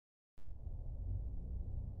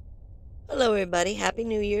Hello, everybody. Happy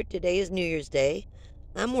New Year. Today is New Year's Day.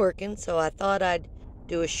 I'm working, so I thought I'd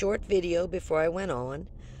do a short video before I went on.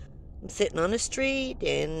 I'm sitting on a street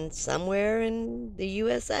in somewhere in the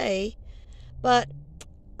USA, but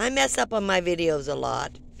I mess up on my videos a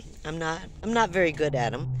lot. I'm not very good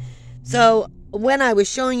at them. So, when I was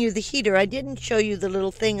showing you the heater, I didn't show you the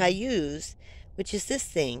little thing I use, which is this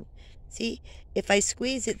thing. See, if I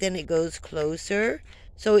squeeze it, then it goes closer.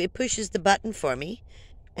 So it pushes the button for me.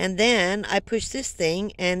 And then I push this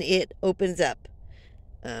thing and it opens up.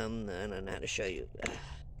 I don't know how to show you.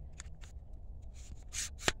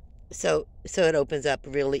 So it opens up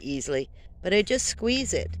really easily. But I just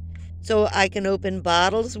squeeze it. So I can open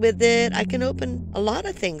bottles with it. I can open a lot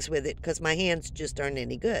of things with it because my hands just aren't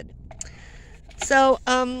any good. So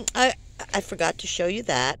I forgot to show you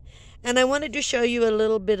that. And I wanted to show you a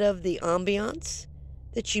little bit of the ambiance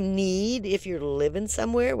that you need if you're living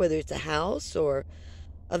somewhere, whether it's a house or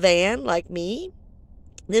a van like me.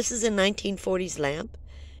 This is a 1940s lamp.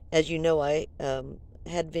 As you know, I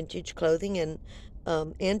had vintage clothing and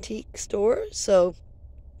antique store, so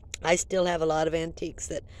I still have a lot of antiques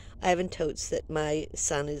that I have in totes that my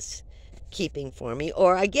son is keeping for me.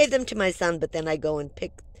 Or I gave them to my son, but then I go and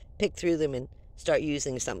pick through them and start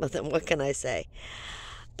using some of them. What can I say?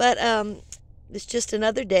 But it's just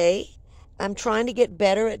another day. I'm trying to get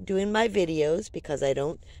better at doing my videos because I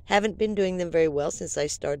haven't been doing them very well since I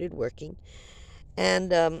started working.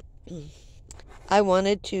 And I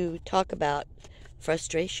wanted to talk about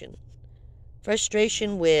frustration.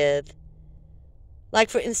 Frustration with, like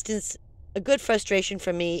for instance, a good frustration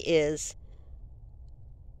for me is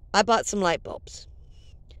I bought some light bulbs.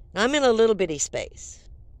 Now I'm in a little bitty space.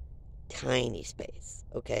 Tiny space,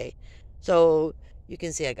 okay? So you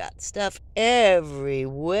can see I got stuff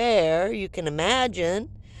everywhere you can imagine.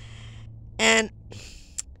 And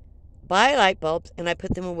buy light bulbs and I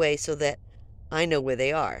put them away so that I know where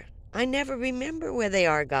they are. I never remember where they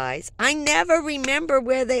are, guys. I never remember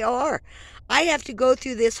where they are. I have to go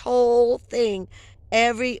through this whole thing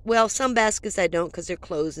well, some baskets I don't because they're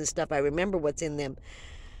clothes and stuff. I remember what's in them.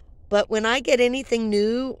 But when I get anything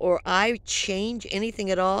new or I change anything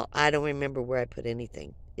at all, I don't remember where I put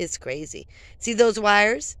anything. It's crazy. See those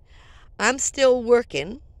wires? I'm still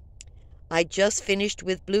working. I just finished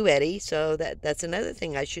with L.A.V.A, so that's another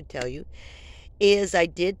thing I should tell you, is I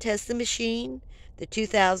did test the machine, the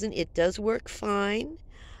 2000. It does work fine.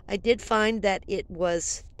 I did find that it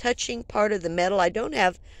was touching part of the metal. I don't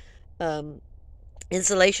have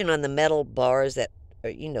insulation on the metal bars that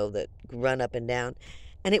that run up and down,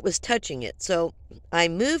 and it was touching it. So I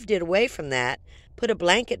moved it away from that, put a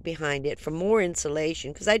blanket behind it for more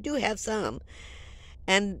insulation because I do have some.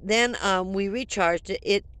 And then we recharged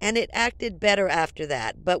it, and it acted better after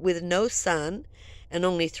that. But with no sun and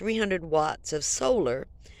only 300 watts of solar,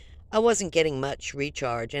 I wasn't getting much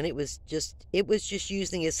recharge, and it was just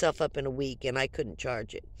using itself up in a week, and I couldn't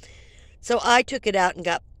charge it. So I took it out and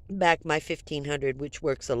got back my 1500, which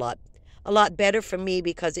works a lot better for me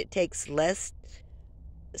because it takes less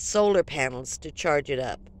solar panels to charge it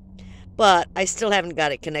up. But I still haven't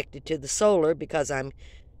got it connected to the solar because I'm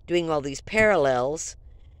doing all these parallels,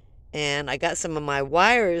 and I got some of my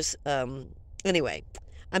wires. Anyway,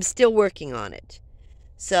 I'm still working on it.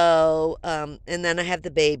 So, and then I have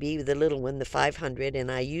the baby, the little one, the 500,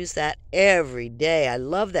 and I use that every day. I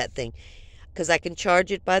love that thing because I can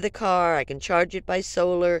charge it by the car. I can charge it by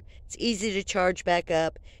solar. It's easy to charge back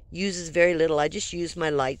up. Uses very little. I just use my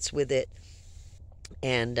lights with it.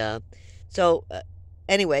 And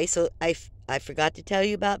anyway, so I forgot to tell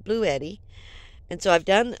you about L.A.V.A. And so I've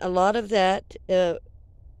done a lot of that and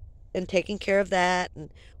taken care of that.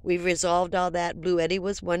 And we've resolved all that. L.A.V.A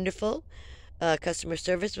was wonderful. Customer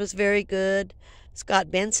service was very good.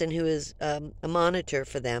 Scott Benson, who is a monitor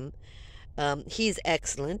for them, he's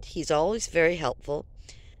excellent. He's always very helpful.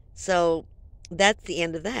 So that's the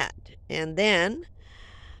end of that. And then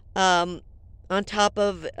on top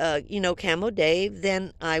of, Camo Dave,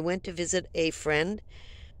 then I went to visit a friend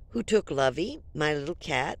who took Lovey, my little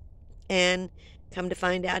cat, and come to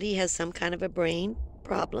find out he has some kind of a brain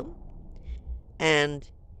problem. And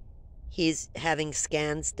he's having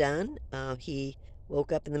scans done. He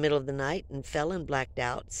woke up in the middle of the night and fell and blacked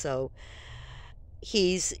out. So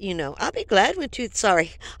he's, I'll be glad when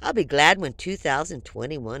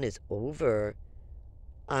 2021 is over.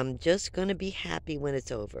 I'm just going to be happy when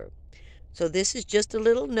it's over. So this is just a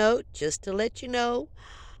little note just to let you know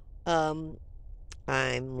I'm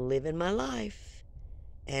living my life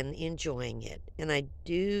and enjoying it. And I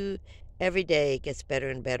do, every day it gets better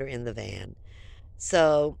and better in the van.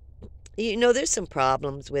 So, there's some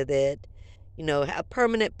problems with it. A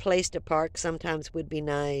permanent place to park sometimes would be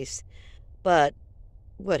nice. But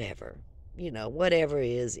whatever. Whatever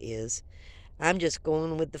is. I'm just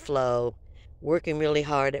going with the flow, working really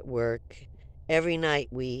hard at work. Every night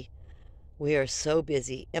we are so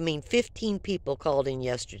busy. I mean, 15 people called in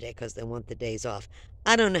yesterday because they want the days off.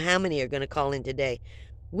 I don't know how many are going to call in today.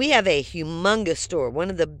 We have a humongous store, one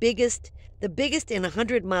of the biggest in a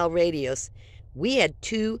 100-mile radius. We had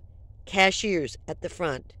 2 cashiers at the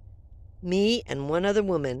front, me and one other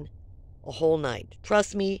woman, a whole night.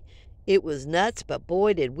 Trust me, it was nuts, but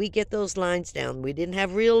boy, did we get those lines down. We didn't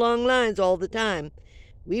have real long lines all the time.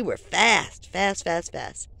 We were fast, fast, fast,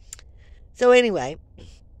 fast. So anyway,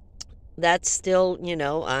 that's still,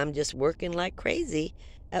 I'm just working like crazy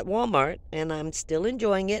at Walmart, and I'm still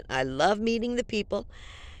enjoying it. I love meeting the people,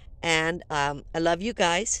 and I love you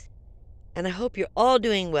guys, and I hope you're all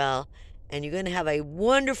doing well, and you are going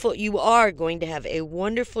to have a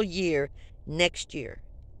wonderful year next year.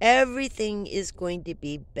 Everything is going to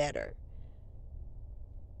be better.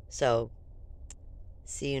 So,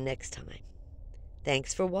 see you next time.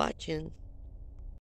 Thanks for watching.